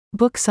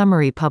Book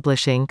Summary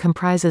Publishing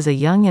comprises a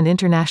young and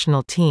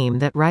international team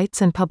that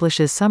writes and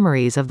publishes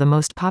summaries of the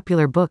most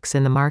popular books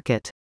in the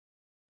market.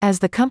 As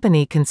the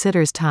company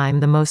considers time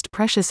the most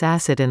precious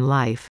asset in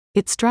life,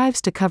 it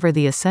strives to cover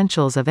the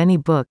essentials of any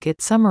book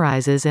it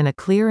summarizes in a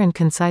clear and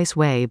concise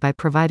way by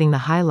providing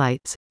the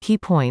highlights, key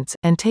points,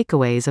 and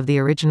takeaways of the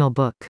original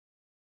book.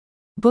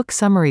 Book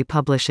Summary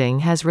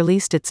Publishing has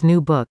released its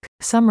new book,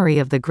 Summary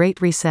of the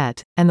Great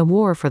Reset, and the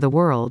War for the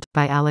World,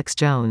 by Alex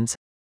Jones.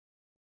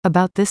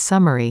 About this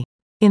summary.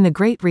 In The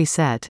Great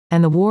Reset,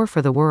 and the War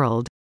for the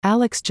World,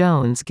 Alex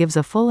Jones gives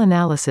a full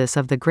analysis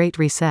of the Great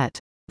Reset,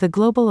 the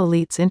global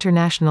elite's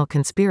international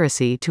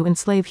conspiracy to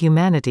enslave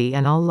humanity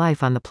and all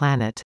life on the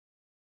planet.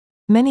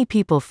 Many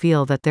people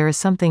feel that there is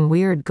something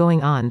weird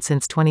going on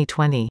since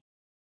 2020.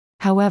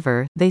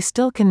 However, they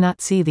still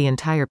cannot see the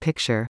entire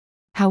picture.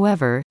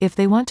 However, if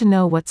they want to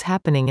know what's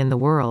happening in the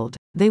world,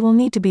 they will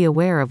need to be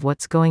aware of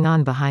what's going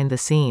on behind the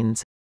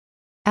scenes.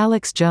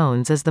 Alex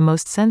Jones is the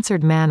most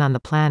censored man on the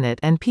planet,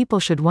 and people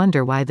should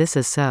wonder why this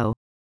is so.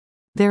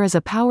 There is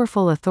a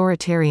powerful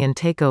authoritarian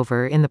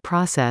takeover in the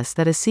process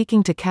that is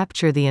seeking to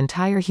capture the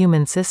entire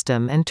human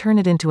system and turn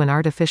it into an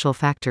artificial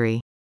factory.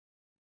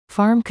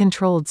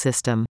 Farm-controlled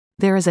system.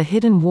 There is a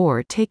hidden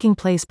war taking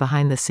place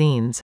behind the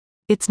scenes.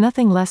 It's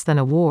nothing less than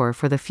a war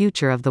for the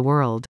future of the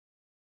world.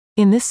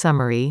 In this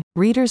summary,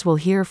 readers will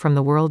hear from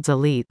the world's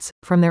elites,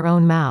 from their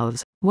own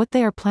mouths, what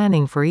they are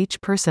planning for each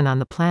person on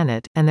the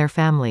planet, and their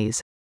families.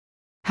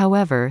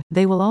 However,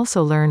 they will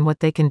also learn what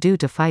they can do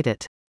to fight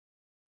it.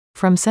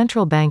 From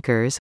central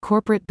bankers,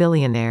 corporate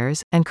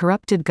billionaires, and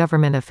corrupted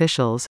government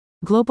officials,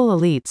 global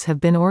elites have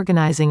been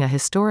organizing a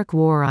historic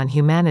war on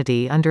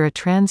humanity under a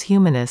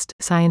transhumanist,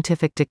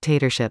 scientific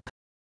dictatorship.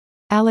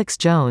 Alex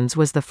Jones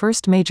was the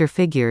first major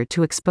figure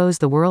to expose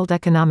the World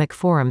Economic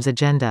Forum's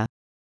agenda.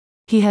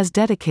 He has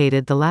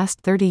dedicated the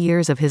last 30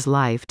 years of his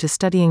life to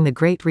studying the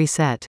Great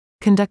Reset,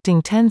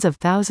 conducting tens of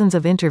thousands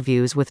of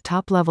interviews with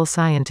top-level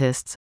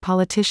scientists,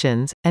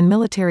 politicians, and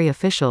military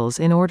officials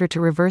in order to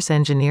reverse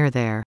engineer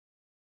their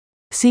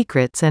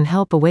secrets and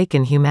help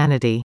awaken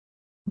humanity.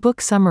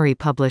 Book Summary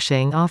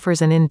Publishing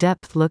offers an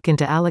in-depth look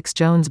into Alex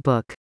Jones'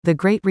 book, The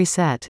Great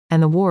Reset,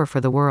 and the War for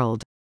the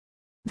World.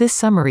 This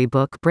summary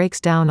book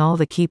breaks down all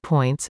the key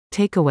points,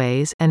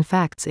 takeaways, and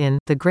facts in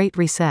The Great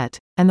Reset,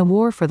 and the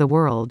War for the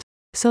World,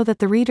 so that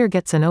the reader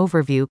gets an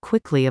overview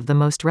quickly of the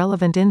most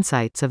relevant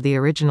insights of the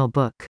original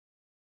book.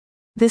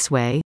 This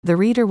way, the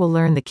reader will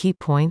learn the key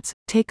points,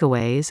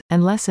 takeaways,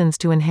 and lessons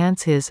to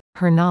enhance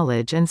her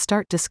knowledge and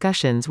start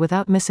discussions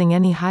without missing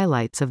any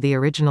highlights of the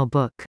original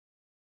book.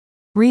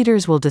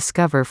 Readers will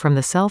discover from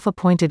the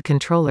self-appointed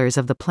controllers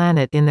of the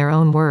planet in their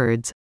own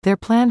words, their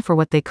plan for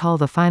what they call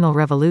the final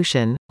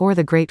revolution, or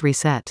the Great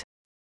Reset.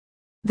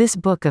 This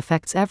book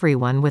affects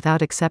everyone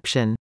without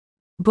exception.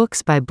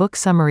 Books by Book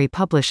Summary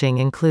Publishing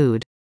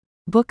include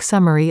Book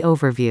Summary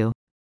Overview,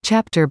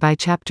 Chapter by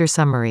Chapter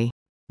Summary,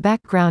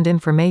 Background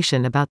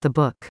information about the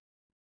book,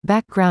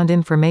 Background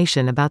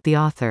information about the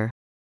author,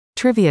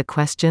 Trivia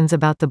questions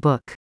about the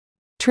book,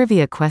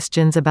 Trivia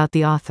questions about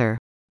the author,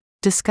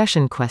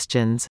 Discussion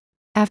questions.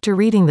 After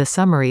reading the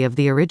summary of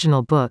the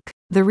original book,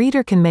 the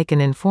reader can make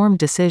an informed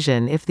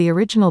decision if the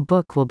original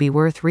book will be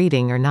worth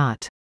reading or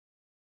not.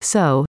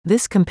 So,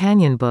 this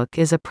companion book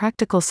is a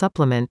practical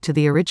supplement to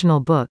the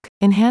original book,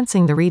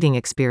 enhancing the reading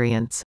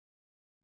experience.